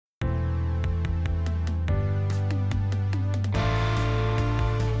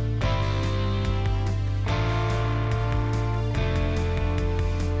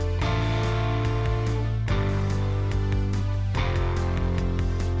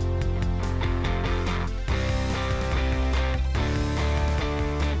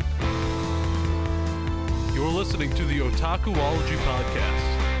Otakuology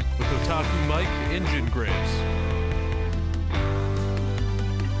Podcast with Otaku Mike and Jin Graves.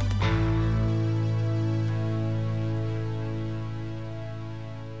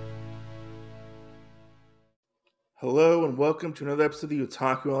 Hello and welcome to another episode of the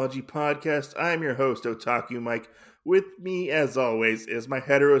Otakuology Podcast. I'm your host, Otaku Mike. With me, as always, is my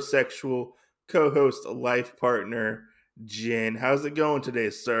heterosexual co-host, life partner, Jin. How's it going today,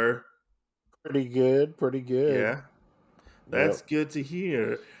 sir? Pretty good. Yeah, that's good to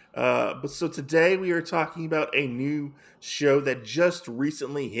hear. So today we are talking about a new show that just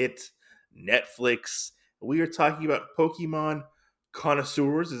recently hit Netflix. We are talking about Pokemon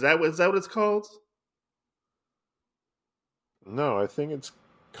Connoisseurs. Is that what it's called? No, I think it's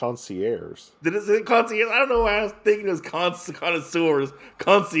Concierge. Did it say concierge? I don't know why I was thinking it was connoisseurs.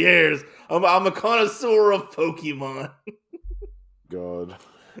 Concierge. I'm a connoisseur of Pokemon. God.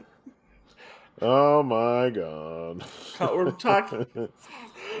 Oh my God. We're talking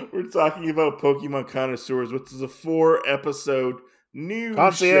about Pokemon Connoisseurs, which is a 4-episode new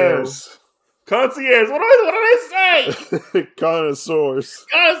Concierge. show. Concierge. What did I say? Connoisseurs.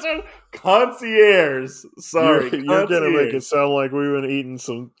 Concierge. Sorry, You're gonna make it sound like we've been eating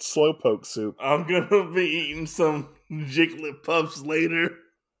some Slowpoke soup. I'm gonna be eating some Jigglypuffs later.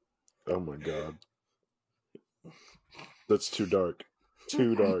 Oh my God. That's too dark.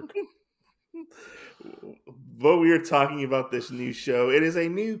 Too dark. But we are talking about this new show. It is a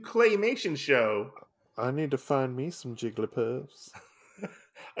new claymation show. I need to find me some Jigglypuffs.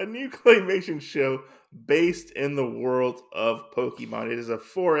 A new claymation show based in the world of Pokemon. It is a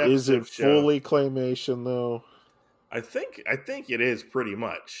 4-episode show. Is it fully claymation though? I think it is pretty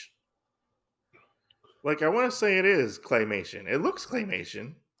much. Like, I want to say it is claymation. It looks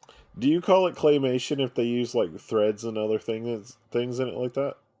claymation. Do you call it claymation if they use like threads and other things in it like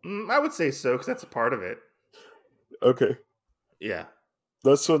that? I would say so, because that's a part of it. Okay. Yeah.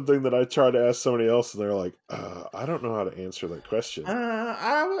 That's one thing that I try to ask somebody else, and they're like, "I don't know how to answer that question."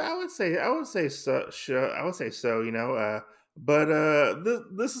 I would say so. Sure, I would say so. But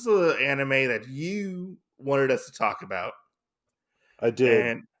this is an anime that you wanted us to talk about. I did.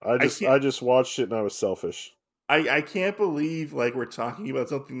 And I just watched it, and I was selfish. I can't believe we're talking about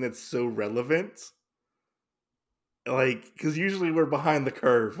something that's so relevant. Because usually we're behind the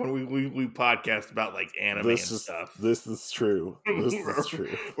curve when we podcast about anime stuff. This is true. This is true.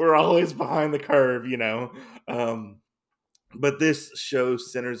 We're always behind the curve, But this show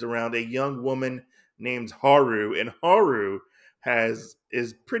centers around a young woman named Haru, and Haru is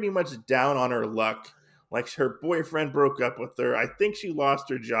pretty much down on her luck. Like, her boyfriend broke up with her. I think she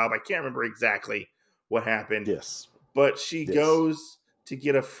lost her job. I can't remember exactly what happened. Yes. But she goes to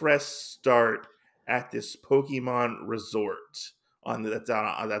get a fresh start at this Pokemon resort that's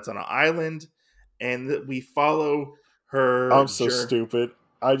on an island, and we follow her. I'm so stupid.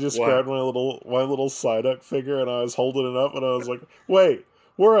 I just grabbed my little Psyduck figure and I was holding it up and I was like, "Wait,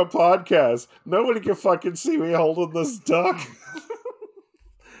 we're a podcast. Nobody can fucking see me holding this duck."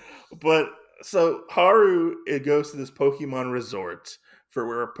 But so Haru, it goes to this Pokemon resort for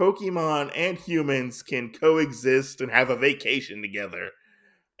where Pokemon and humans can coexist and have a vacation together,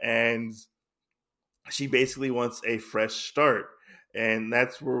 and she basically wants a fresh start, and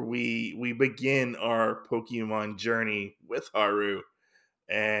that's where we begin our Pokemon journey with Haru,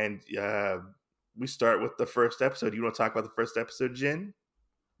 and we start with the first episode. You want to talk about the first episode, Jin?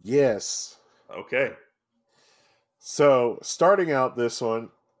 Yes. Okay. So, starting out this one,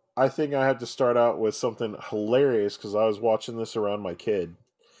 I think I had to start out with something hilarious because I was watching this around my kid.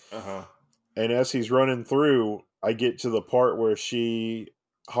 Uh-huh. And as he's running through, I get to the part where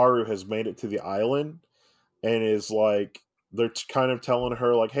Haru has made it to the island and is like, they're kind of telling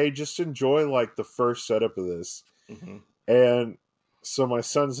her like, "Hey, just enjoy the first setup of this." Mm-hmm. And so my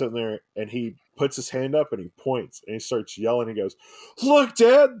son's sitting there and he puts his hand up and he points and he starts yelling. He goes, "Look,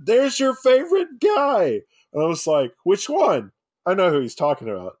 Dad, there's your favorite guy." And I was like, "Which one?" I know who he's talking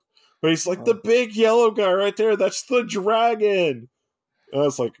about. But he's like, "The big yellow guy right there, that's the dragon." And I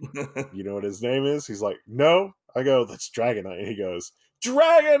was like, "You know what his name is?" He's like, "No." I go, "That's Dragonite." And he goes,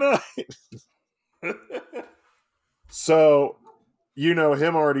 "Dragonite!" So,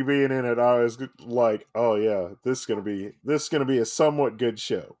 him already being in it, I was like, "Oh yeah, this is gonna be a somewhat good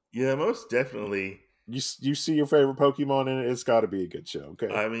show." Yeah, most definitely. You see your favorite Pokemon in it, it's got to be a good show. Okay.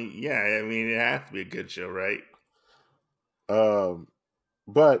 I mean, it has to be a good show, right?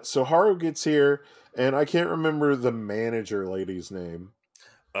 But so Haru gets here, and I can't remember the manager lady's name.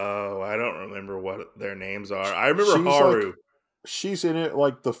 Oh, I don't remember what their names are. I remember Haru. She's in it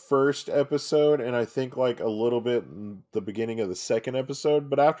the first episode, and I think a little bit in the beginning of the second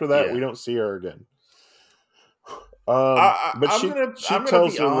episode. But after that, we don't see her again. But I'm she gonna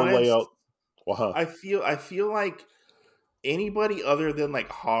tells be her the honest. layout. Well, I feel like anybody other than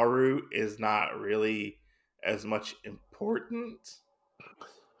like Haru is not really as much important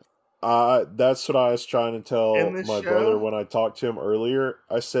that's what I was trying to in tell this my brother show. when I talked to him earlier.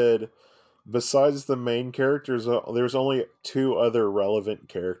 I said, besides the main characters, there's only two other relevant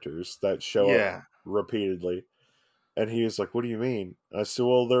characters that show up Yeah, repeatedly. And he was like, "What do you mean?" I said,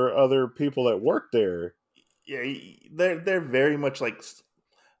 "Well, there are other people that work there." yeah, they're very much like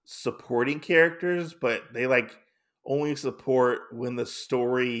supporting characters, but they like only support when the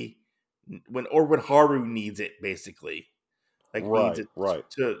story when Haru needs it, basically. Like needs Right, it right.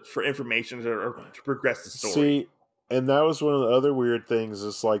 to for information or to progress the story. See, and that was one of the other weird things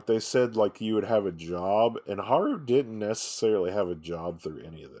is like they said like you would have a job, and Haru didn't necessarily have a job through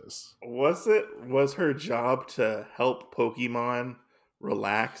any of this. Was her job to help Pokemon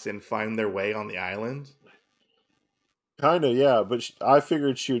relax and find their way on the island? Kind of, yeah, but I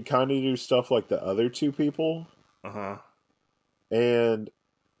figured she would kind of do stuff like the other two people, Uh and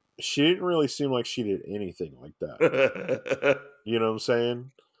she didn't really seem like she did anything like that. huh. You know what I'm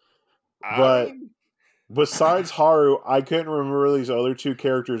saying? I But mean, besides Haru, I couldn't remember these other two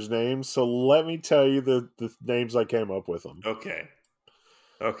characters' names, so let me tell you the names I came up with them. okay,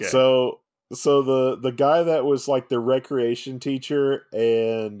 okay, So the guy that was like the recreation teacher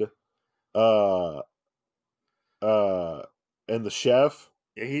uh uh and the chef,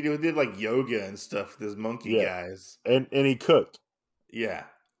 yeah, he did like yoga and stuff. Those monkey yeah, guys, and he cooked. yeah,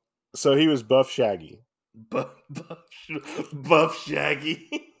 So he was Buff Shaggy. buff, buff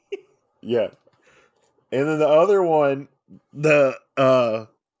Shaggy, Yeah. And then the other one, the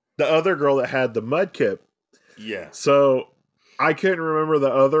other girl that had the mudkip. yeah, So I couldn't remember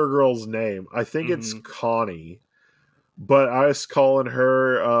the other girl's name. I think it's hmm Connie, but I was calling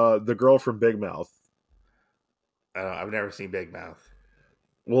her the girl from Big Mouth. I've never seen Big Mouth.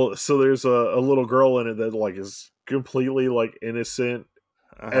 Well, so there's a little girl in it that like is completely like innocent,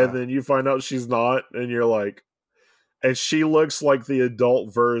 Uh and huh. then you find out she's not, and you're like, and she looks like the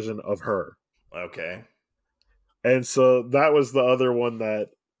adult version of her. Okay. And so that was the other one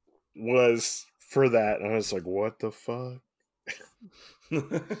that was for that. And I was like, what the fuck?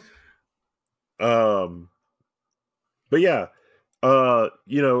 Um, but yeah,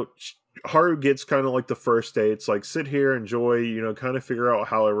 Haru gets kind of like the first day. It's like sit here, enjoy, kind of figure out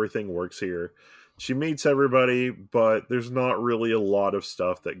how everything works here. She meets everybody, but there's not really a lot of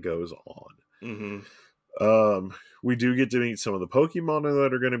stuff that goes on. hmm We do get to meet some of the Pokemon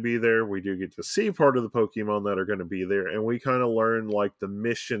that are going to be there. We do get to see part of the Pokemon that are going to be there, and we kind of learn like the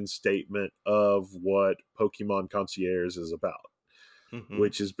mission statement of what Pokemon Concierge is about, hmm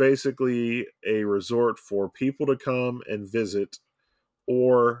which is basically a resort for people to come and visit,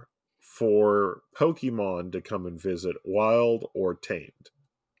 or for Pokemon to come and visit, wild or tamed.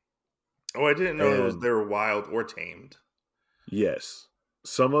 Oh, I didn't know And they were wild or tamed. yes,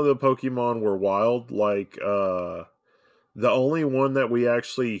 some of the Pokemon were wild, like the only one that we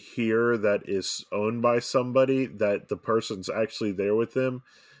actually hear that is owned by somebody that the person's actually there with them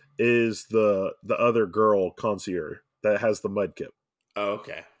is the other girl concierge that has the mudkip. Oh,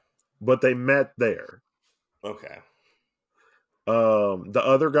 okay. But they met there. Okay. The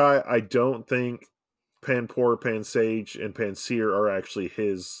other guy, I don't think Panpour, Pansage, and Panseer are actually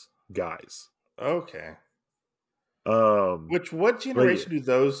his guys. Okay. Um, What but yeah, generation do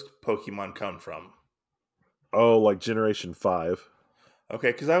those Pokemon come from? oh, like Generation 5.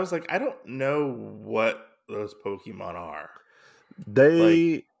 Okay, because I was like, I don't know what those Pokemon are. Like,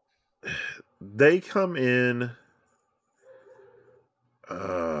 They they come in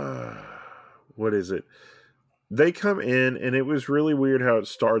uh what is it? They come in, and it was really weird how it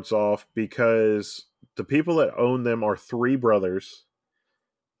starts off because the people that own them are three brothers,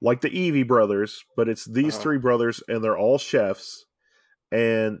 like the Eevee brothers, but it's these uh three brothers, and they're all chefs,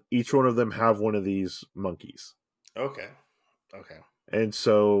 and each one of them have one of these monkeys. okay, okay, And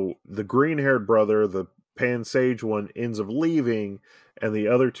so the green haired brother, the Pan Sage one, ends up leaving, and the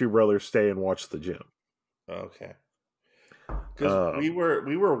other two brothers stay and watch the gym. okay. Because Um, we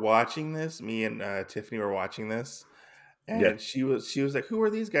were watching this. Me and Tiffany were watching this, yeah, and she was like, "Who are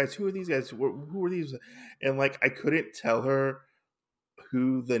these guys? Who are these guys? Who are these?" And like, I couldn't tell her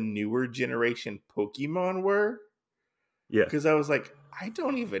who the newer generation Pokemon were yeah. because I was like, I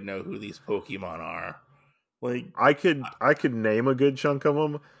don't even know who these Pokemon are. Like, I could name a good chunk of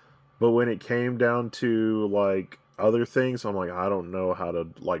them, but when it came down to like other things, I'm like, I don't know how to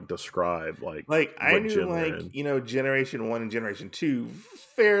like describe like I what knew gym they're in. Generation 1 and Generation 2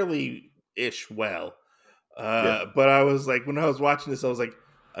 fairly ish well. Yeah. But I was like, when I was watching this, I was like,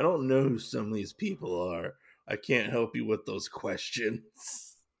 I don't know who some of these people are. I can't help you with those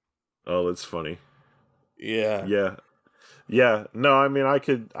questions. Oh, that's funny. Yeah. Yeah. Yeah. No, I mean I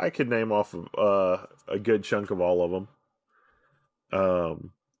could name off of, a good chunk of all of them.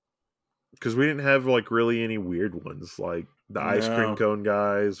 Because we didn't have like really any weird ones like the ice cream No. cone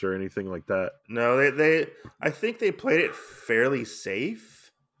guys or anything like that. No, I think they played it fairly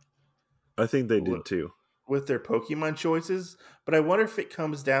safe I think they with, did too. with their Pokemon choices, but I wonder if it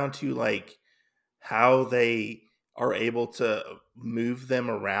comes down to like how they are able to move them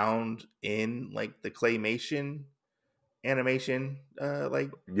around in like the claymation animation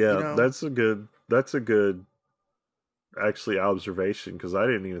like, you Yeah, know. that's a good actually observation because I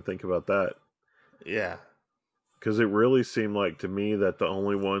didn't even think about that. Yeah. Because it really seemed like to me that the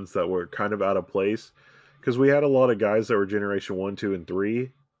only ones that were kind of out of place, because we had a lot of guys that were generation 1, 2, and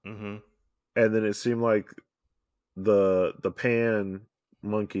 3, Mhm. and then it seemed like the pan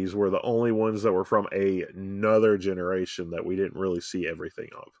monkeys were the only ones that were from another generation that we didn't really see everything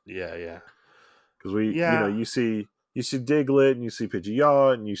of. Yeah, yeah. Because we, Yeah, you see Diglett and you see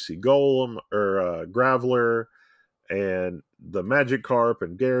Pidgeot and you see Golem or Graveler and the Magikarp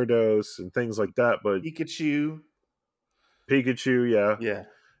and Gyarados and things like that. But Pikachu. Pikachu, yeah. Yeah.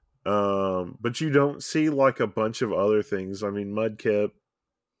 But you don't see like a bunch of other things. I mean, Mudkip,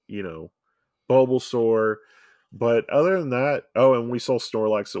 you know, Bulbasaur. But other than that, oh, and we saw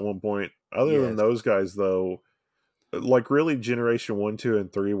Snorlax at one point. Other than Yes. those guys, though, like really Generation 1, 2,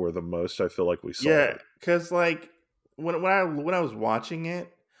 and 3 were the most I feel like we saw Yeah, it. because like when I was watching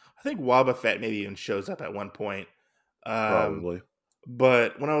it, I think Wobbuffet maybe even shows up at one point. Um, Probably.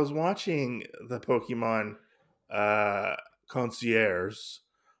 but when I was watching the Pokemon uh, Concierge,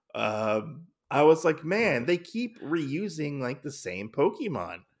 I was like, man, they keep reusing like the same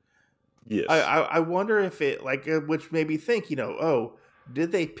Pokemon. Yes. I wonder if it like which made me think, oh,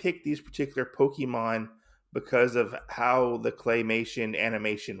 did they pick these particular Pokemon because of how the claymation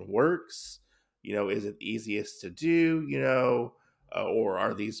animation works? Is it easiest to do? Or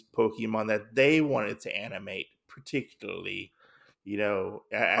are these Pokemon that they wanted to animate particularly? I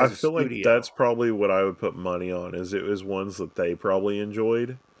As a feel like that's studio, probably what I would put money on is it was ones that they probably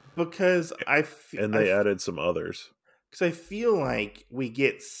enjoyed because and they added some others. I feel like we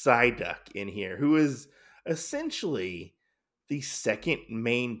get Psyduck in here, who is essentially the second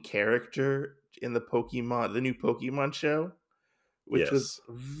main character in the new Pokemon show, which was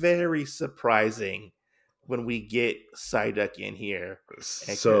Yes. very surprising when we get Psyduck in here.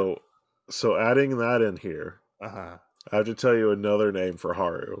 So so adding that in here, Uh huh. I have to tell you another name for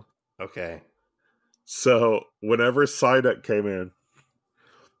Haru. Okay. So whenever Psyduck came in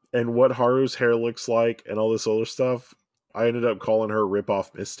and what Haru's hair looks like and all this other stuff, I ended up calling her Rip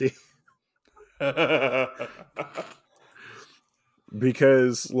Off Misty.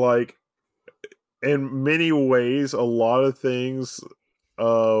 Because like in many ways a lot of things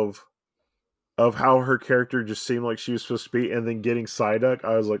of how her character just seemed like she was supposed to be, and then getting Psyduck,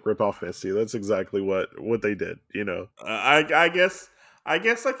 I was like, rip off Misty. That's exactly what they did, you know. I guess I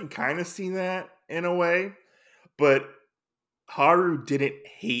can kind of see that in a way, but Haru didn't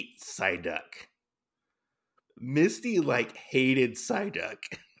hate Psyduck. Misty like hated Psyduck.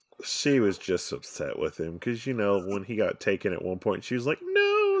 She was just upset with him because when he got taken at one point, she was like,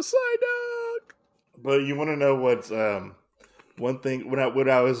 "No, Psyduck." But you want to know what's one thing when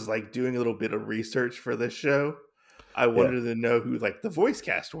I was like doing a little bit of research for this show, I Yeah, wanted to know who like the voice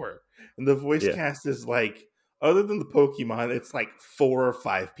cast were. And the voice yeah. cast is like other than the Pokemon, it's like 4 or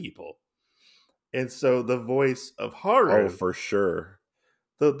 5 people. And so the voice of Oh, Haru, for sure.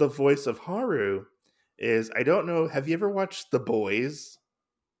 the voice of Haru is I don't know, have you ever watched The Boys?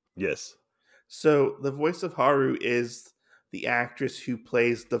 Yes. So the voice of Haru is the actress who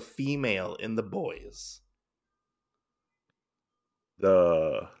plays the female in The Boys.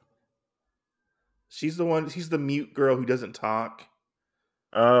 The She's the mute girl who doesn't talk.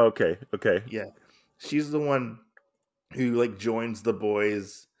 Oh, okay, okay. Yeah. She's the one who like joins the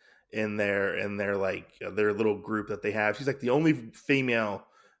boys in their like their little group that they have. She's like the only female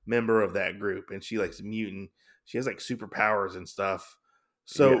member of that group and she likes mutant. She has like superpowers and stuff.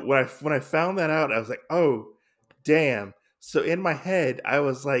 So Yeah. when I found that out, I was like, "Oh, damn." So in my head, I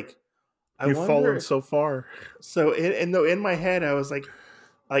was like, I You've fallen wonder. so far. So in my head, I was like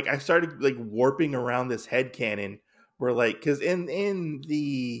I started like warping around this head canon where like because in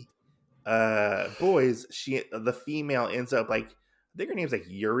the boys the female ends up like I think her name's like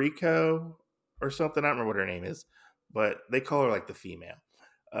Yuriko or something. I don't remember what her name is, but they call her like the female.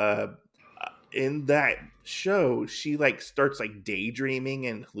 uh in that show she like starts like daydreaming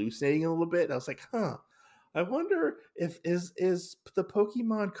and hallucinating a little bit, and I was like, I wonder if is the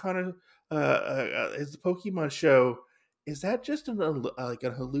Pokemon kind of is the Pokemon show. Is that just like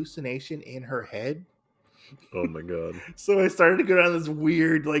a hallucination in her head? Oh my god. So I started to go down this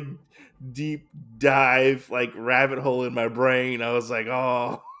weird, like, deep dive, like, rabbit hole in my brain. I was like,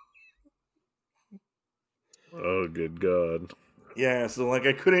 oh, Oh good god. yeah. So, like,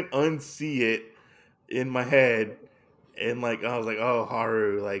 I couldn't unsee it in my head. And, like, I was like, oh,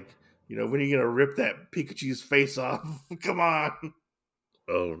 Haru, like, when are you going to rip that Pikachu's face off? Come on.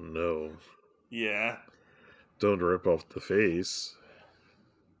 Oh no. Yeah. Don't rip off the face.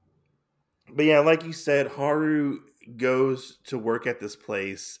 But yeah, like you said, Haru goes to work at this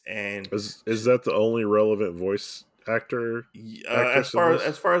place, and Is that the only relevant voice as actress in far as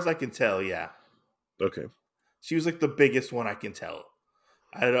this? far as I can tell, yeah, Okay. she was like the biggest one I can tell.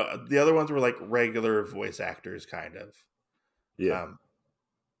 I don't know. The other ones were like regular voice actors, kind of. Yeah. Um,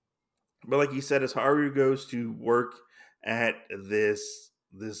 but like you said, as Haru goes to work at this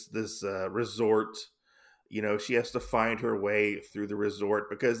resort, she has to find her way through the resort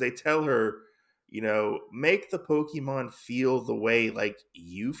because they tell her, make the Pokemon feel the way like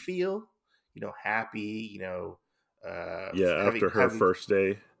you feel, happy, Yeah, having after her having first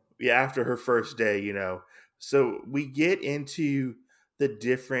day. yeah, after her first day, So we get into the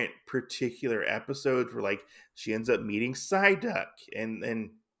different particular episodes where like she ends up meeting Psyduck,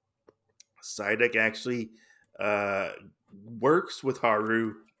 and Psyduck actually uh works with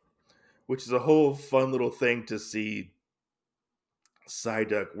Haru, which is a whole fun little thing to see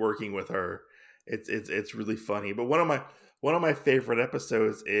Psyduck working with her. It's really funny. But one of my favorite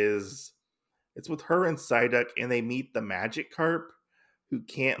episodes is it's with her and Psyduck, and they meet the Magic Carp, who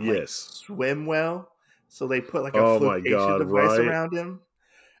can't like Yes. swim well, so they put like a Oh my flotation god, device right? around him,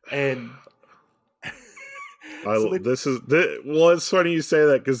 and so I they this is this, well, it's funny you say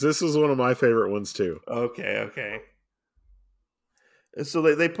that because this is one of my favorite ones too. okay. And so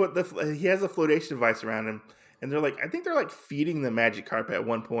they put he has a flotation device around him, and they're like, I think they're like feeding the Magic Carp at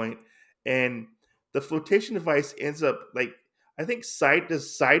one point, and the flotation device ends up like, I think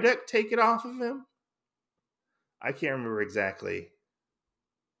does Psyduck take it off of him? I can't remember exactly.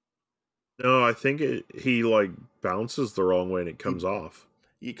 No, I think he like bounces the wrong way and it He comes off.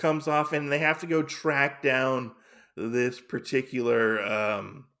 he comes off, and they have to go track down this particular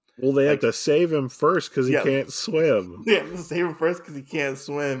Well, they have like, to save him first because he yeah, can't swim. they have to save him first because he can't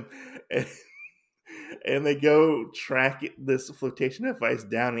swim, and, and they go track this flotation device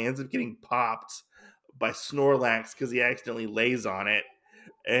down, and he ends up getting popped by Snorlax because he accidentally lays on it.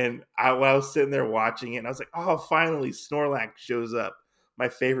 And when I was sitting there watching it, and I was like, oh, finally Snorlax shows up, my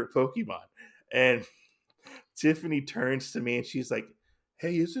favorite Pokemon. And Tiffany turns to me and she's like,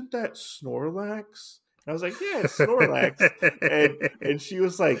 hey, isn't that Snorlax? And I was like, yeah, it's Snorlax. And she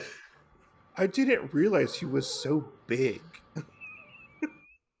was like, I didn't realize he was so big. And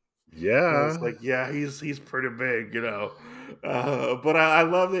I was Yeah. like, yeah, he's pretty big. But I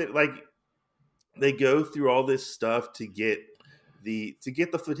love it. Like, they go through all this stuff to get the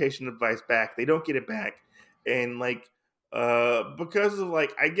flotation device back. They don't get it back, and like, because of,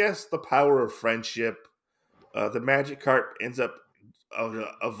 like, I guess the power of friendship, the Magikarp ends up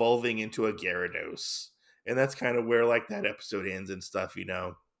evolving into a Gyarados, and that's kind of where like that episode ends and stuff.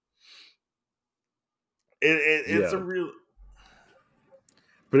 It's a Yeah. real.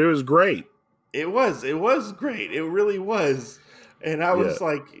 But it was great. It was great. It really was, and I Yeah. was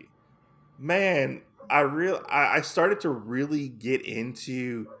like, man, I started to really get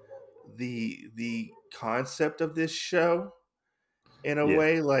into the concept of this show in a Yeah.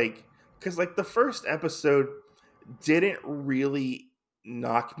 way, like, because like the first episode didn't really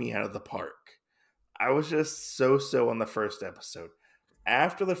knock me out of the park. I was just so on the first episode.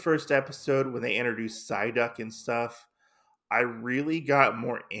 After the first episode, when they introduced Psyduck and stuff, I really got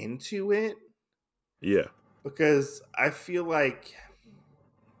more into it Yeah. because I feel like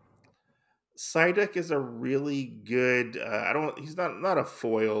Psyduck is a really good. I don't. He's not a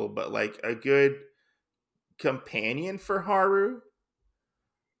foil, but like a good companion for Haru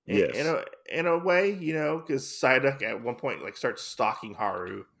in Yes. a way, because Psyduck at one point like starts stalking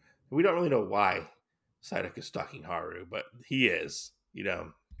Haru. We don't really know why Psyduck is stalking Haru, but he is.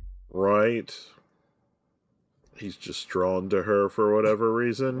 Right. He's just drawn to her for whatever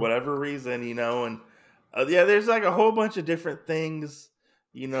reason. Whatever reason. And yeah, there's like a whole bunch of different things,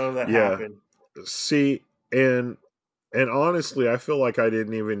 that Yeah. happen. See, and honestly, I feel like I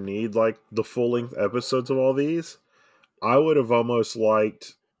didn't even need like the full length episodes of all these. I would have almost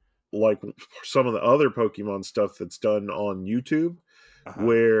liked like some of the other Pokemon stuff that's done on YouTube Uh huh.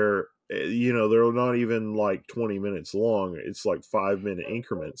 where they're not even like 20 minutes long. It's like 5-minute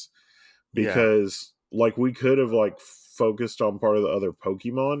increments Yeah. because like we could have like focused on part of the other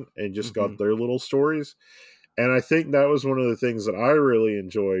Pokemon and just Hmm. got their little stories. And I think that was one of the things that I really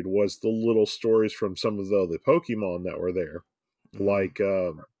enjoyed was the little stories from some of the other Pokemon that were there, Hmm. like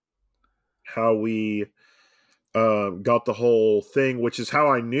how we got the whole thing, which is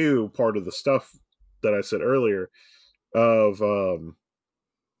how I knew part of the stuff that I said earlier of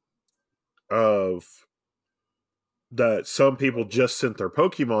of that some people just sent their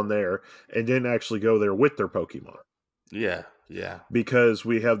Pokemon there and didn't actually go there with their Pokemon, Yeah, yeah, because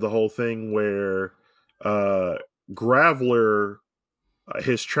we have the whole thing where uh, Graveler,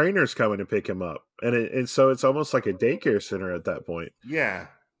 his trainer's coming to pick him up, and so it's almost like a daycare center at that point. yeah.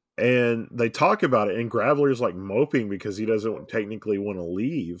 And they talk about it, and Graveler's like moping because he doesn't technically want to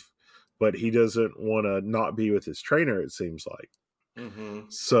leave, but he doesn't want to not be with his trainer. It seems like. Hmm.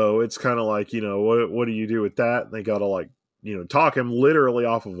 So it's kind of like, what do you do with that? And they got to like, talk him literally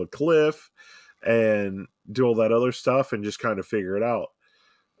off of a cliff and do all that other stuff and just kind of figure it out.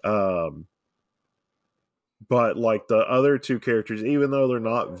 Um, but like the other two characters, even though they're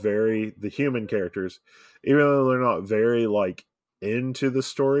not the human characters, even though they're not very like into the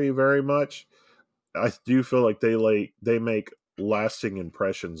story very much, I do feel like they make lasting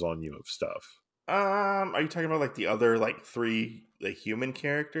impressions on you of stuff. Are you talking about like the other like three the human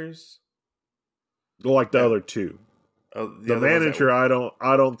characters? Like the That other two. the The other ones that manager, I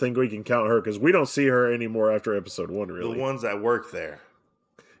don't think we can count her because we don't see her anymore after episode 1, the really. ones that work there.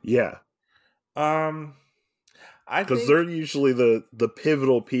 Yeah, Um, I because they're think usually the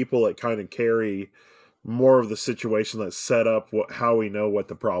pivotal people that kind of carry more of the situation that set up how we know what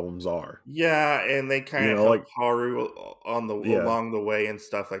the problems are. yeah, and they kind of Like, help Haru on the yeah, along the way and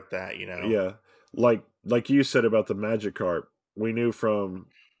stuff like that. You know. yeah, like you said about the Magikarp, we knew from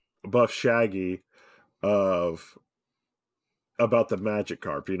Buff Shaggy of about the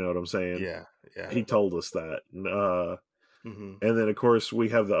Magikarp. You know what I'm saying? Yeah, yeah. He told us that. Hmm. And then of course we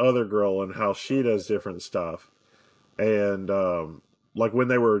have the other girl and how she does different stuff. And like when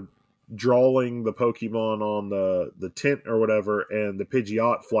they were drawing the Pokemon on the tent or whatever, and the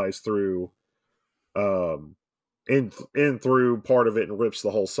Pidgeot flies through, in through part of it and rips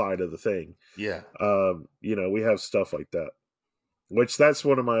the whole side of the thing. Yeah. We have stuff like that, which that's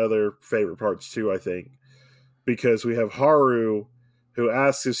one of my other favorite parts too. I think because we have Haru who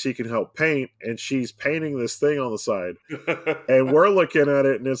asks if she can help paint, and she's painting this thing on the side, and we're looking at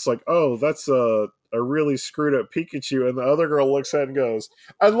it, and it's like, oh, that's a really screwed up Pikachu, and the other girl looks at it and goes,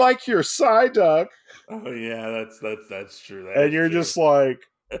 "I like your Psyduck," Oh yeah, that's true. That and is you're true. just like,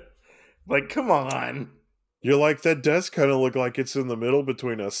 Like, come on. you're like, that does kind of look like it's in the middle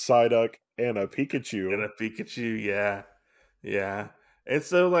between a Psyduck and a And Pikachu. a Pikachu, yeah. Yeah. And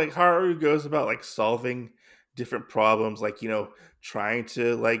so like Haru goes about like solving different problems, like, trying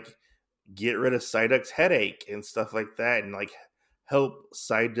to like get rid of Psyduck's headache and stuff like that, and like help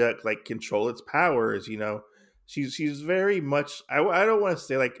Psyduck like control its powers. She's very much I don't want to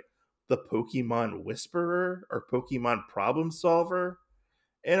say like the Pokemon whisperer or Pokemon problem solver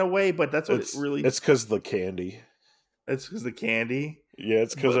in a way, but that's what it really It's because the candy. it's because the candy. Yeah,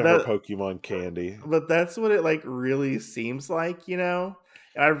 it's because But of her that Pokemon candy. but that's what it like really seems like. And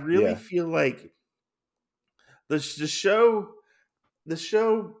I really Yeah, feel like the show the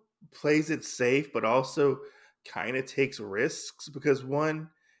show plays it safe, but also kind of takes risks because one,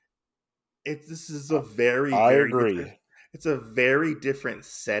 this is a I, very I very different. agree. It's a very different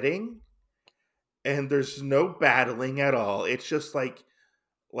setting, and there's no battling at all. It's just like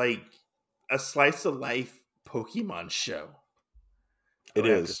a slice of life Pokemon show. I It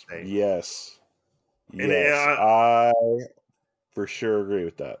would have to is. say, Yes. and Yes. I for sure agree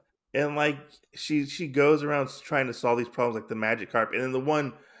with that. and like she goes around trying to solve these problems like the Magikarp, and then the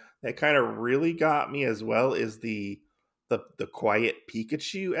one that kind of really got me as well is the Quiet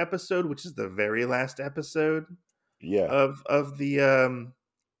Pikachu episode, which is the very last episode Yeah. of the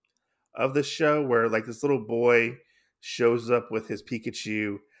show, where like this little boy shows up with his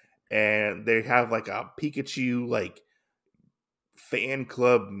Pikachu, and they have like a Pikachu like fan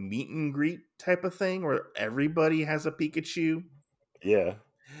club meet and greet type of thing where everybody has a Pikachu. Yeah.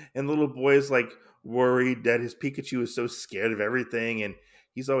 And the little boy is like worried that his Pikachu is so scared of everything, and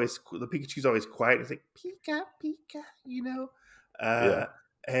the Pikachu's always quiet. He's like Pika Pika. Yeah. Uh,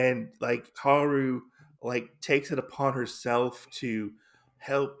 and like Haru like takes it upon herself to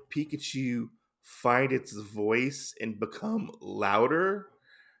help Pikachu find its voice and become louder,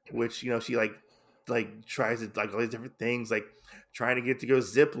 which she like tries to like all these different things, like trying to get to go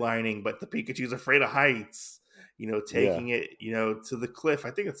zip lining, but the Pikachu's afraid of heights. Yeah. Taking it, to the cliff.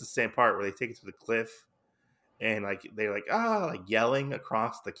 I think it's the same part where they take it to the cliff, and like they're like like yelling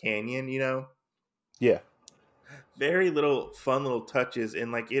across the canyon. Yeah. Very little fun little touches,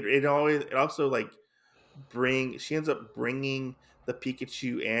 and like it also like she ends up bringing the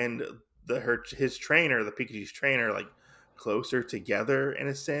Pikachu and his trainer, the Pikachu's trainer, like closer together in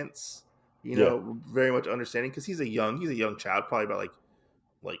a sense. Yeah. Very much understanding because he's a young child, probably about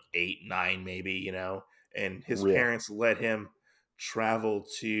like 8, 9, maybe. And his Yeah. parents let him travel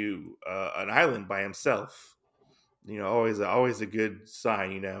to an island by himself. Always a good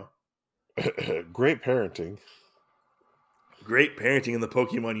sign. Great parenting. Great parenting in the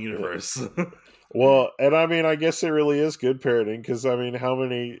Pokemon Yeah. universe. Well, and I mean, I guess it really is good parenting because I mean, how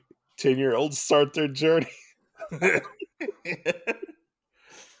many 10-year-olds start their journey?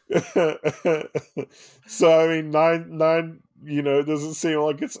 So I mean, nine, it doesn't seem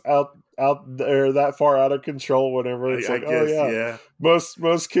like it's out there that far out of control. Whenever it's I like, oh guess, yeah, yeah.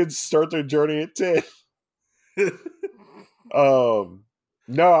 most kids start their journey at 10.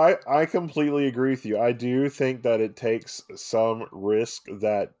 No, I completely agree with you. I do think that it takes some risk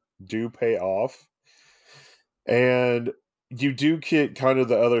that do pay off. And you do get kind of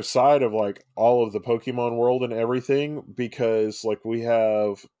the other side of like all of the Pokemon world and everything because like we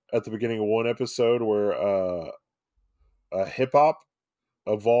have at the beginning of one episode where a hip hop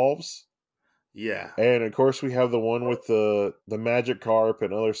evolves, Yeah. and of course we have the one with the magic carp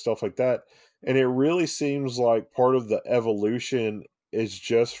and other stuff like that. And it really seems like part of the evolution is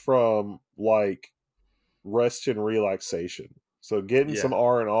just from like rest and relaxation. So getting Yeah. some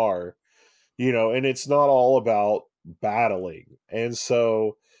R&R, and it's not all about battling. And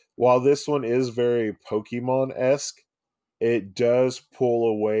so while this one is very Pokemon-esque, it does pull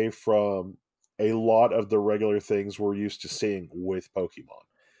away from a lot of the regular things we're used to seeing with Pokemon.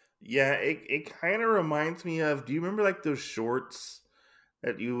 Yeah, it kind of reminds me of, do you remember like those shorts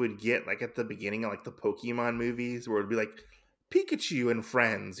that you would get like at the beginning of like the Pokemon movies where it'd be like Pikachu and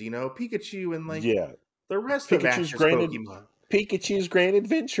friends, Pikachu and like Yeah. the rest of Pikachu's Ash's granted Pokemon. Pikachu's Grand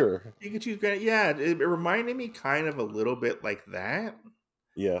Adventure. Pikachu's granted, yeah, it reminded me kind of a little bit like that.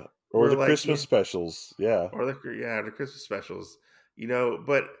 Yeah. Or Where the like, Christmas specials. Yeah. or the Christmas specials,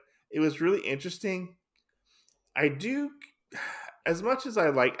 but it was really interesting. I do, as much as I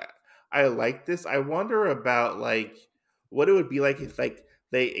like this, I wonder about like what it would be like if like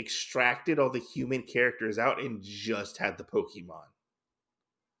they extracted all the human characters out and just had the Pokemon.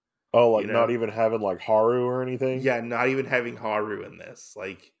 Oh, You like not know, even having like Haru or anything? yeah, not even having Haru in this.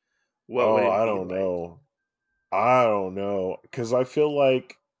 Like, what would Oh, it I be don't like? know. I don't know. Cause I feel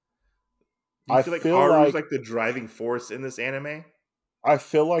like Do you feel like Haru's like the driving force in this anime?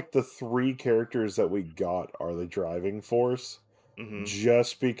 the three characters that we got are the driving force Hmm.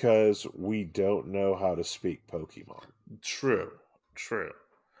 just because we don't know how to speak Pokemon. True, true.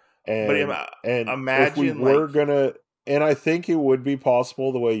 But And if we imagine like, were gonna, and I think it would be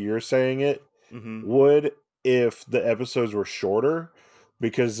possible the way you're saying it hmm would if the episodes were shorter,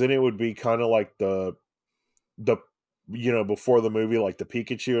 because then it would be kind of like the before the movie, like the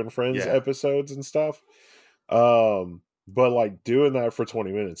Pikachu and Friends yeah, episodes and stuff. But like doing that for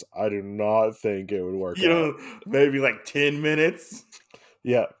 20 minutes, I do not think it would work out. maybe like 10 minutes,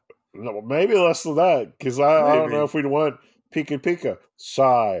 Yeah, no, maybe less than that, because I don't know maybe. if we'd want Pika Pika,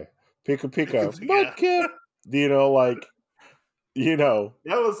 Sigh, Pika Pika, Yeah. Mudkip, like, you know,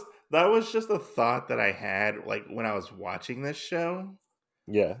 That was just a thought that I had like when I was watching this show.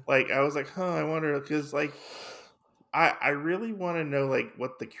 yeah. Like I was like, huh, I wonder because like I really want to know like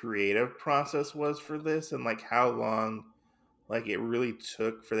what the creative process was for this and like how long like it really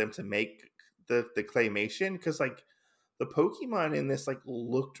took for them to make the claymation because like the Pokemon in this like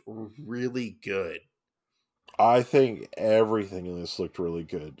looked really good. I think everything in this looked really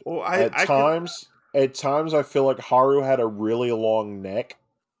good. Well, At I can times, I feel like Haru had a really long neck.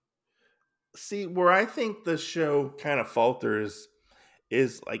 see where I think the show kind of falters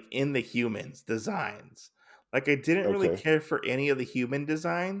is like in the humans designs. Like I didn't really Okay. care for any of the human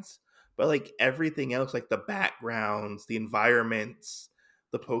designs, but like everything else, like the backgrounds, the environments,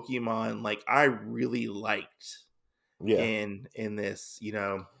 the Pokemon, like I really liked Yeah. in this.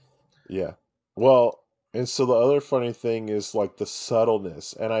 Yeah. Well, and so the other funny thing is like the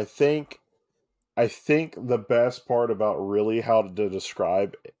subtleness. And I think the best part about really how to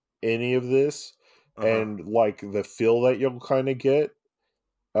describe any of this Uh-huh. and like the feel that you'll kind of get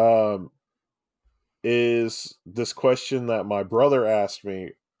um is this question that my brother asked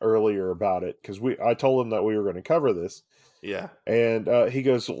me earlier about it, because I told him that we were going to cover this, Yeah. and he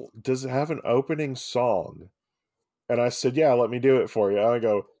goes, "Well, does it have an opening song?" And I said, "Yeah, let me do it for you." And I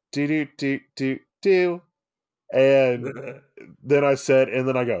go, do do do do do, and then I said, and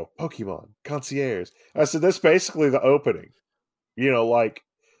then I go, Pokemon Concierge. I said that's basically the opening. Like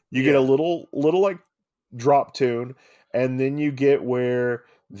you get a Yeah. little like drop tune, and then you get where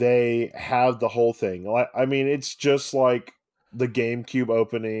they have the whole thing. Like, I mean, it's just like the GameCube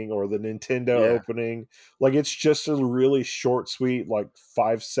opening or the Nintendo Yeah. opening. Like, it's just a really short, sweet, like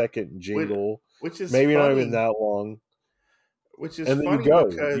 5-second Which, jingle, which is maybe not even funny. that long, Which is and then you funny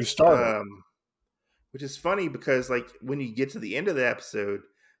go, you because start it. like when you get to the end of the episode,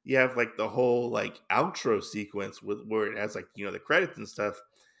 you have like the whole like outro sequence with where it has like the credits and stuff.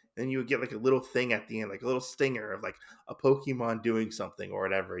 Then you would get like a little thing at the end, like a little stinger of like a Pokemon doing something or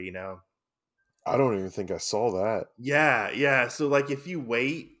whatever. I don't even think I saw that. Yeah, yeah. So like if you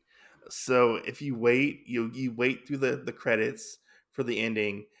wait, you wait through the credits for the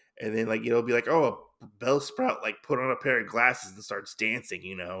ending, and then like it'll be like, oh, a Bellsprout like put on a pair of glasses and starts dancing,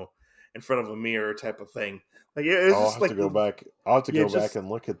 in front of a mirror type of thing. Like it's I'll just have to like go back. I'll have to yeah, go back just and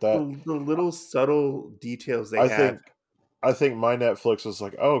look at that. the little subtle details they I have. think I think my Netflix was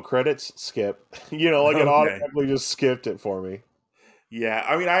like, oh, credits skip. Like it Okay. automatically just skipped it for me. Yeah,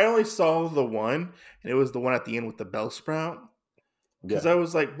 I mean, I only saw the one, and it was the one at the end with the Bellsprout. Because Yeah. I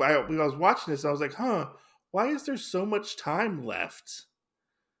was like, when I was watching this, I was like, huh, why is there so much time left?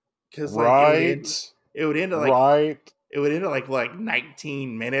 Because like Right. it would end at like Right. it would end at like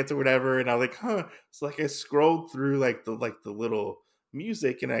 19 minutes or whatever, and I was like, huh. So like I scrolled through like the little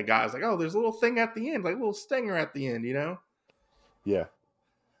music, and I was like, oh, there's a little thing at the end, like a little stinger at the end. Yeah.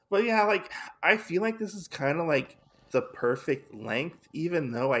 But yeah, like I feel like this is kind of like the perfect length,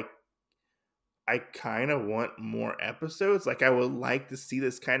 even though I kind of want more episodes. Like I would like to see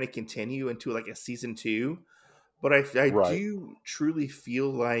this kind of continue into like a season 2, but I Right. do truly feel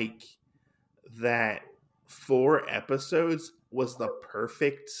like that 4 episodes was the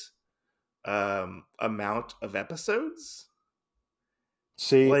perfect amount of episodes.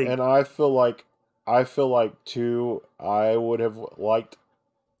 See, Like and I feel like too, I would have liked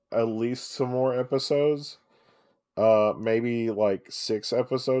at least some more episodes. Maybe like 6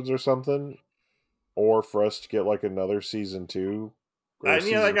 episodes or something. Or for us to get like another season two or like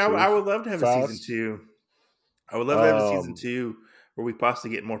season I two would love to have a season fast. 2. I would love to have a season Um, 2 where we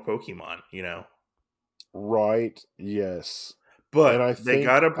possibly get more Pokemon. right, yes. And But I they think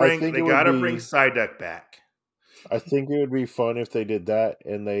gotta I bring think they it would gotta bring be Psyduck back. I think it would be fun if they did that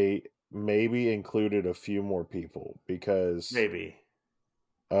and they maybe included a few more people because Maybe.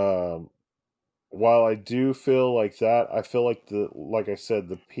 um while I do feel like that, I feel like like I said,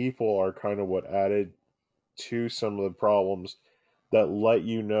 the people are kind of what added to some of the problems that let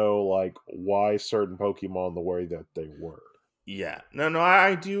you know like why certain Pokemon the way that they were. Yeah. No,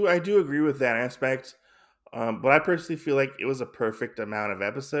 I do agree with that aspect. But I personally feel like it was a perfect amount of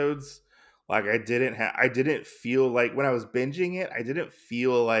episodes. Like I didn't feel like when I was binging it, I didn't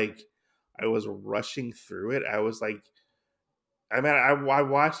feel like I was rushing through it. I was like, I mean, I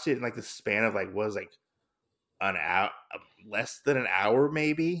watched it in like the span of like was like an hour, less than an hour,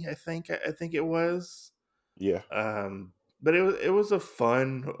 maybe. I think it was. Yeah. Um, but it was a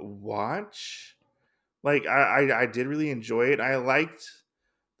fun watch. Like I did really enjoy it. I liked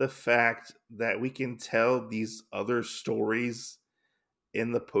the fact that we can tell these other stories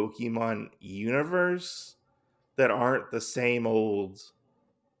in the Pokemon universe that aren't the same old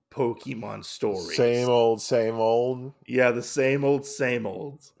Pokemon Same stories. old, same old. Yeah, the same old, same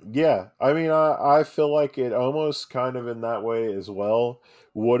old. Yeah, I mean, I feel like it almost kind of in that way as well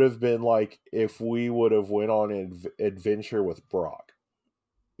would have been like if we would have went on an adventure with Brock.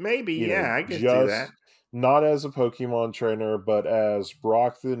 Maybe, yeah, I could see that. Just not as a Pokemon trainer, but as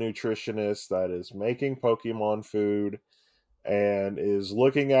Brock the nutritionist that is making Pokemon food and is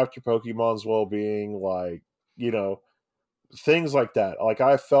looking after Pokemon's well-being, like, you know, things like that. Like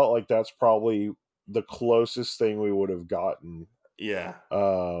I felt like that's probably the closest thing we would have gotten Yeah,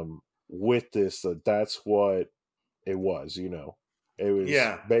 with this. That's what it was. It was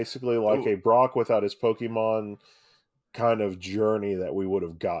yeah. basically like Oh, a Brock without his Pokemon kind of journey that we would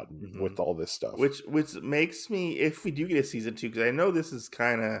have gotten mhm. with all this stuff. Which makes me, if we do get a season 2, because I know this is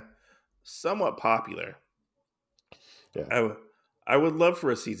kind of somewhat popular. Yeah. I, w- I would love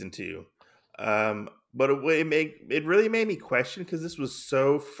for a season 2. But it really made me question because this was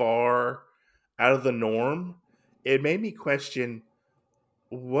so far out of the norm. It made me question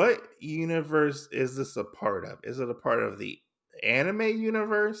what universe is this a part of? Is it a part of the anime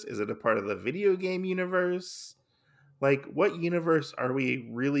universe? Is it a part of the video game universe? Like, what universe are we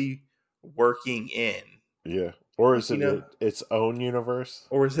really working in? Yeah. Or Like, is it its own universe?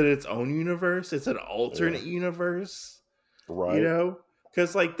 or is it its own universe? It's an Yeah. alternate universe, you Right. know?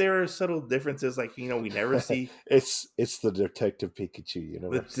 Because, like, there are subtle differences. Like, we never see it's the Detective Pikachu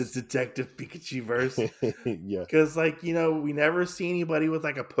the universe. Detective Pikachu verse. Yeah. Because, like, we never see anybody with,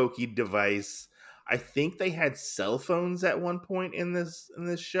 like, a Poke device. I think they had cell phones at one point in this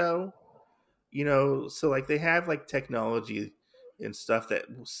show. So like they have like technology and stuff that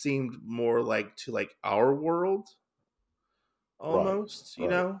seemed more like to like our world Right. almost.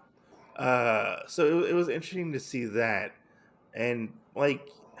 Right. So it was interesting to see that, and like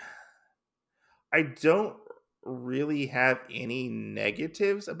I don't really have any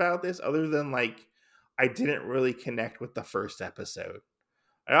negatives about this other than like I didn't really connect with the first episode.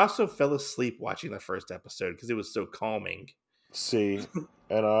 I also fell asleep watching the first episode because it was so calming. See,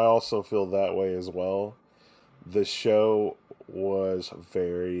 and I also feel that way as well. The show was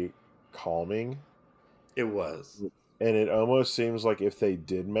very calming, It was. and it almost seems like if they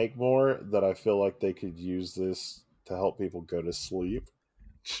did make more, that I feel like they could use this to help people go to sleep.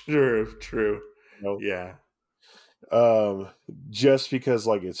 True. You know? Yeah. um just because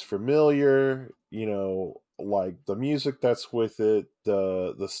like it's familiar, like the music that's with it,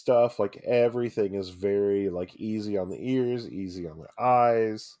 the stuff, like everything is very like easy on the ears, easy on the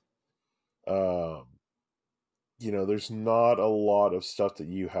eyes. um there's not a lot of stuff that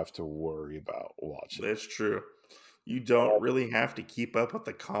you have to worry about watching it. That's true. You don't really have to keep up with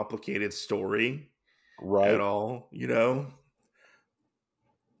the complicated story at Right. all.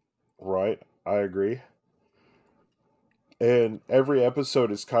 Right, I agree. And every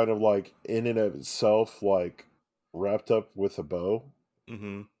episode is kind of like in and of itself, like wrapped up with a bow,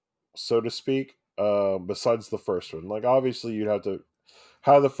 Hmm. so to speak. Besides the first one, like obviously you'd have to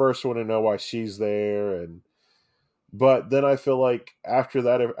have the first one to know why she's there, and but then I feel like after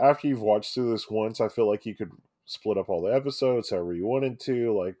that, after you've watched through this once, I feel like you could split up all the episodes however you wanted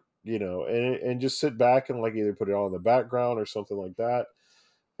to, like and just sit back and like either put it on in the background or something like that,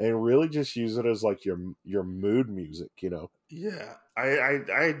 and really just use it as like your mood music. Yeah,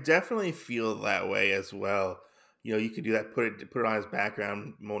 I definitely feel that way as well. You could do that. Put it on as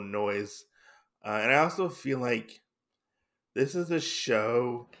background more noise, and I also feel like this is a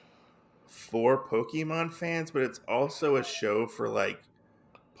show for Pokemon fans, but it's also a show for like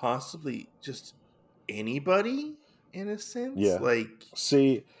possibly just anybody in a sense. Yeah. Like,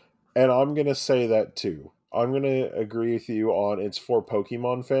 See, and I'm gonna say that too. I'm gonna agree with you on it's for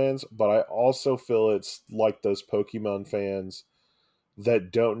Pokemon fans, but I also feel it's like those Pokemon fans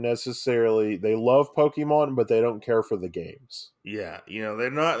that don't necessarily they love Pokemon, but they don't care for the games. yeah, they're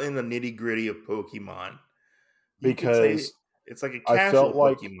not in the nitty gritty of Pokemon. You could say Because it's like a I casual felt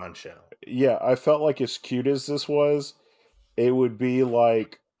like Pokemon show. I felt like as cute as this was, it would be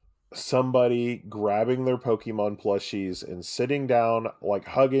like somebody grabbing their Pokemon plushies and sitting down, like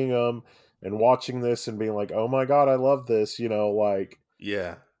hugging them and watching this and being like, "Oh my god, I love this," like,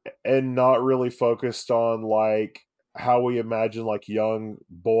 Yeah. and not really focused on like how we imagine like young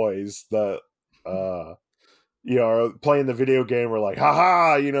boys that are playing the video game where like,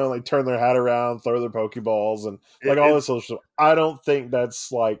 haha, like turn their hat around, throw their Pokeballs, and like all this It's other stuff. I don't think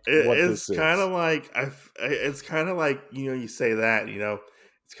that's like what it's this kind of is. like it's kind of like you say that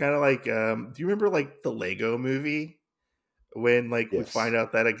it's kind of like do you remember like the Lego movie when like we find Yes.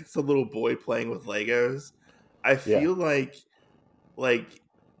 out that like, it's a little boy playing with Legos? I Yeah. feel like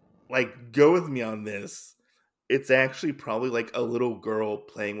go with me on this. It's actually probably like a little girl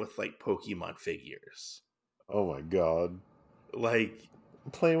playing with like Pokemon figures. Oh my god. Like,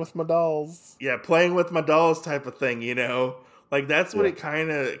 I'm playing with my dolls. yeah, playing with my dolls type of thing. Like that's what Yeah.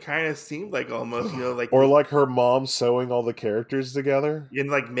 it kind of seemed like almost, like Or like her mom sewing all the characters together. and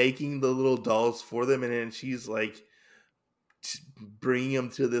like making the little dolls for them, and then she's like bringing them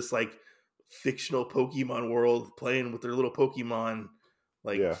to this like fictional Pokemon world, playing with their little Pokemon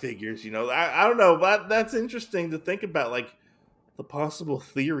like Yeah. figures. I don't know, but that's interesting to think about, like the possible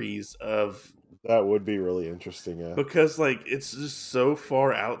theories of That would be really interesting, yeah. because like it's just so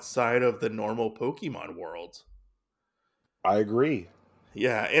far outside of the normal Pokemon world. I agree.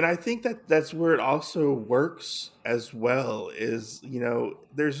 Yeah, and I think that that's where it also works as well is,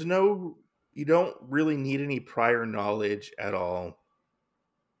 there's no you don't really need any prior knowledge at all.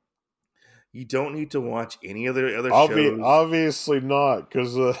 You don't need to watch any other shows. Obviously not,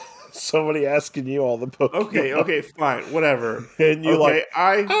 because somebody asking you all the Okay, Pokemon, okay, fine, whatever. and you like, Okay,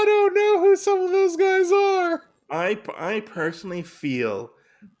 I I don't know who some of those guys are. I personally feel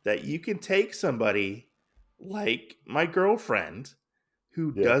that you can take somebody like my girlfriend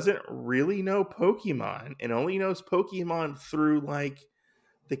who Yeah, doesn't really know Pokemon and only knows Pokemon through like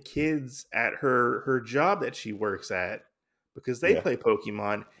the kids at her job that she works at because they yeah. play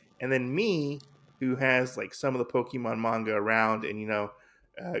Pokemon, and then me who has like some of the Pokemon manga around and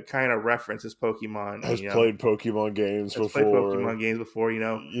kind of references Pokemon and Has played Pokemon games has played before. Pokemon games before,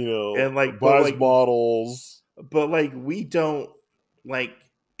 and like Buys models. we don't like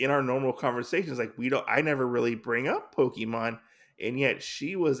in our normal conversations, like I never really bring up Pokemon, and yet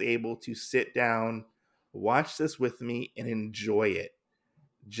she was able to sit down, watch this with me, and enjoy it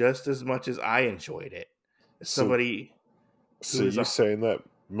just as much as I enjoyed it. As So, somebody so who is you a saying that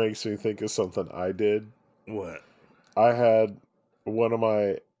makes me think of something I did. what? I had one of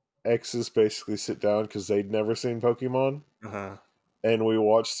my exes basically sit down because they'd never seen Pokemon, Uh huh. and we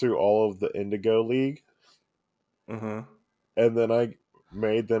watched through all of the Indigo League, Uh huh. and then I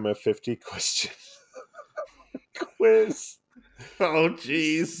made them a 50 question quiz Oh,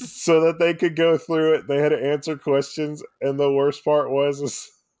 jeez. so that they could go through it. They had to answer questions, and the worst part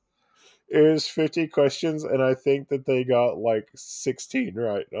is it was 50 questions, and I think that they got like 16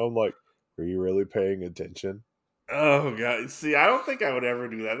 right. And I'm like, are you really paying attention? Oh god. See, I don't think I would ever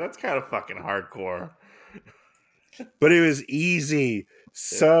do that. That's kind of fucking hardcore. But it was easy,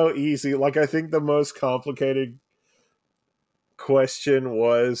 Yeah. so easy. Like, I think the most complicated question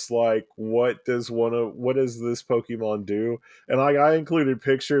was like, what does this Pokemon do? And like, I included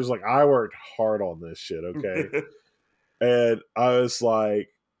pictures. Like, I worked hard on this shit, okay? And I was like,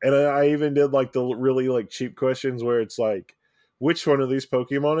 and I even did like the really like cheap questions where it's like, which one of these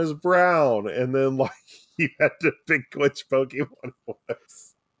Pokemon is brown? And then like you had to pick which Pokemon it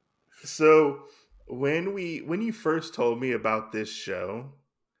was. So when you first told me about this show,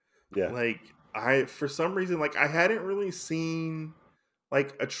 Yeah, like I for some reason like I hadn't really seen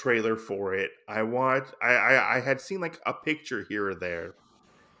like a trailer for it. I had seen like a picture here or there.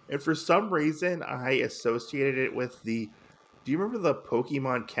 And for some reason I associated it with the do you remember the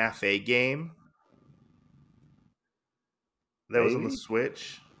Pokemon Cafe game that was on the maybe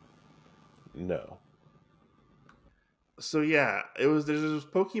Switch? no. So yeah, there's this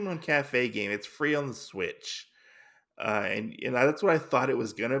Pokemon Cafe game. It's free on the Switch. And that's what I thought it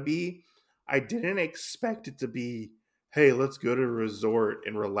was gonna be. I didn't expect it to be, hey, let's go to a resort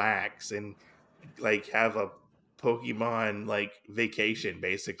and relax and like have a Pokemon like vacation,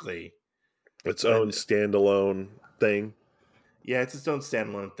 basically. Its But own standalone thing. yeah, it's its own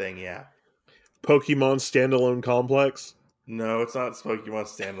standalone thing. Yeah, Pokemon standalone complex. no, it's not Pokemon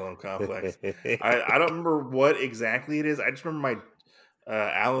standalone complex. I don't remember what exactly it is. I just remember my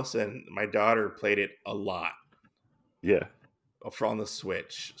Allison, my daughter, played it a lot Yeah. for on the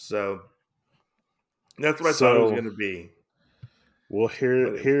Switch. So that's what I thought it was So, gonna be. well,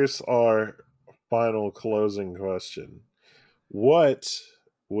 But here's our final closing question. What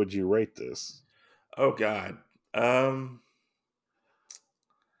would you rate this? oh god. Um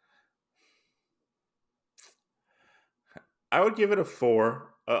I would give it a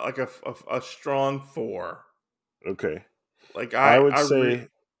 4, like a strong 4. Okay. Like I would say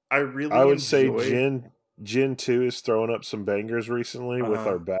I I really would say enjoyed Gen 2 is throwing up some bangers recently with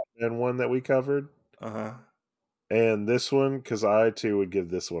our uh-huh. Batman one that we covered. Uh-huh. And this one, cuz I too would give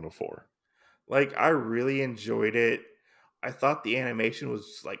this one a 4. Like I really enjoyed it. I thought the animation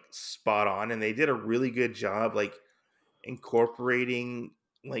was like spot on and they did a really good job like incorporating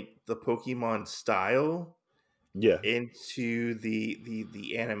like the Pokemon style Yeah. into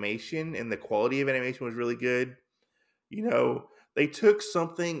the animation, and the quality of animation was really good. You know, they took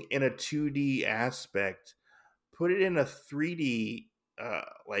something in a 2D aspect, put it in a 3D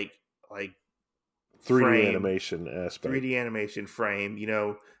like like 3D frame, animation aspect. 3D animation frame,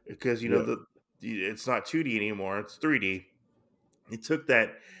 because Yeah. it's not 2D anymore, it's 3D. They took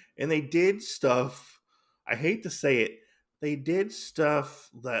that and they did stuff, I hate to say it, they did stuff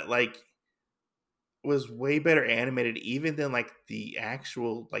that like was way better animated even than like the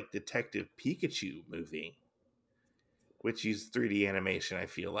actual like Detective Pikachu movie, which used 3D animation, I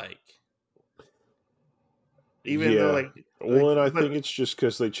feel like. Even though Yeah. like Well, and I but think it's just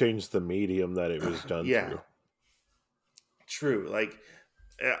cuz they changed the medium that it was done yeah, through. true. Like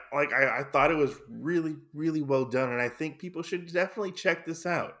I thought it was really, really well done, and I think people should definitely check this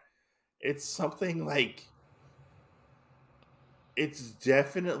out. It's something like it's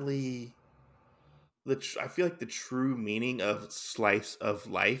definitely I feel like the true meaning of slice of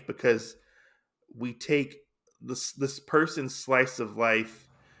life, because we take this person's slice of life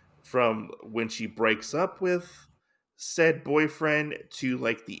from when she breaks up with said boyfriend to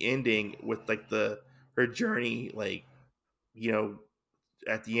like the ending with like the her journey, like, you know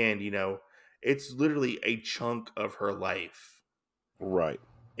at the end, it's literally a chunk of her life, Right.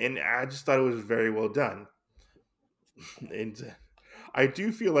 and I just thought it was very well done. And I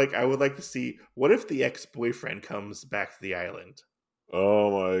do feel like I would like to see, what if the ex-boyfriend comes back to the island,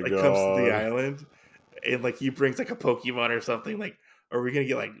 Oh my like comes to the god. island, and like he brings like a Pokemon or something. Like, are we gonna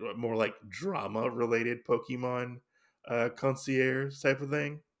get like more like drama related Pokemon concierge type of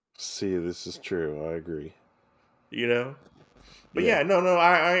thing? See, this is true. I agree. You know, But Yeah. yeah, no,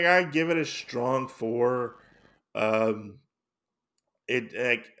 I give it a strong 4. Um, it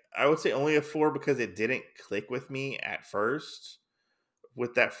like I would say only a 4 because it didn't click with me at first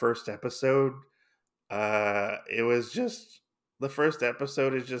with that first episode. It was just the first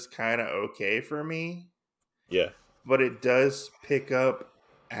episode is just kind of okay for me, Yeah. but it does pick up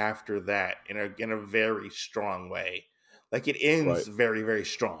after that in a very strong way. Like it ends Right. very very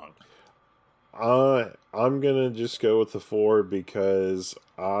strong. I'm gonna just go with the 4 because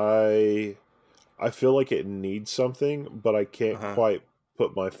I feel like it needs something, but I can't Uh-huh. quite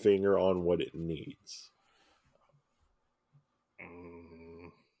put my finger on what it needs.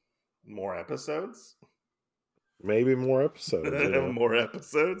 Mm, more episodes? Maybe more episodes, More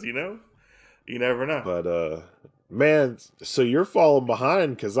episodes, you know? You never know. But man, so you're falling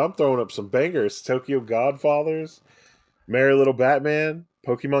behind because I'm throwing up some bangers. Tokyo Godfathers, Merry Little Batman,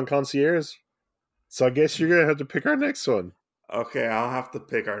 Pokemon Concierge. So I guess you're gonna have to pick our next one. Okay, I'll have to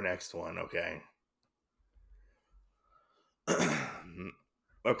pick our next one, okay?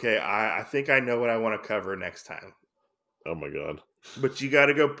 Okay, I think I know what I want to cover next time. Oh my god. But you got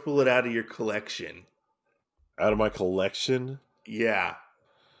to go pull it out of your collection. Out of my collection? Yeah.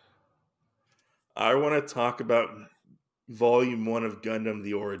 I want to talk about Volume 1 of Gundam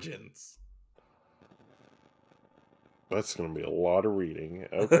The Origins. That's gonna be a lot of reading.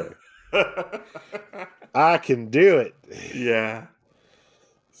 Okay. I can do it. Yeah.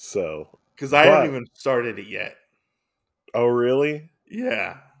 So, Because I haven't but even started it yet. oh really?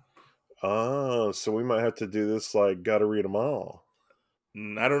 Yeah. Oh, so we might have to do this like gotta read them all.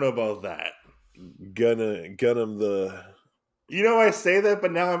 I don't know about that. Gonna the You know, I say that,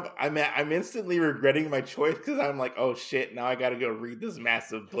 but now I'm instantly regretting my choice because I'm like, oh shit, now I got to go read this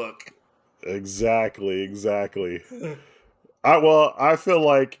massive book. exactly. I feel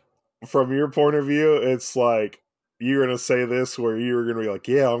like from your point of view, it's like you're gonna say this where you're gonna be like,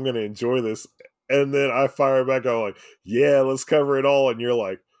 yeah, I'm gonna enjoy this, and then I fire back, I'm like, yeah, let's cover it all, and you're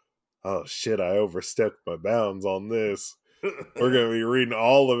like, oh shit, I overstepped my bounds on this. We're gonna be reading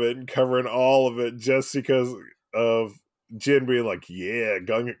all of it and covering all of it just because of Jin being like, yeah,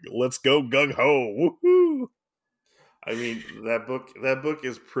 let's go gung ho, woohoo. I mean, that book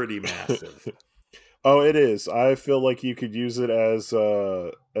is pretty massive. Oh, it is. I feel like you could use it as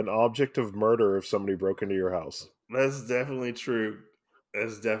an object of murder if somebody broke into your house. That's definitely true.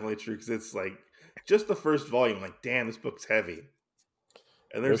 That's definitely true because it's like just the first volume. Like, damn, this book's heavy.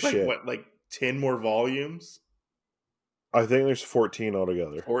 And No there's like shit. what, like 10 more volumes? I think there's 14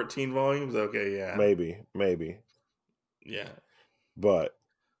 altogether. 14 volumes? Okay, yeah. Maybe. Yeah. But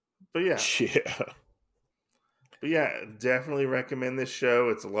But yeah. yeah. But yeah, definitely recommend this show.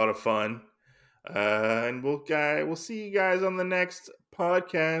 It's a lot of fun. And we'll see you guys on the next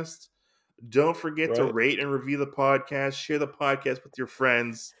podcast. Don't forget to Right? rate and review the podcast. Share the podcast with your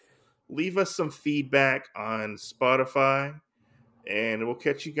friends. Leave us some feedback on Spotify. And we'll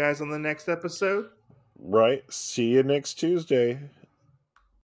catch you guys on the next episode. Right. See you next Tuesday.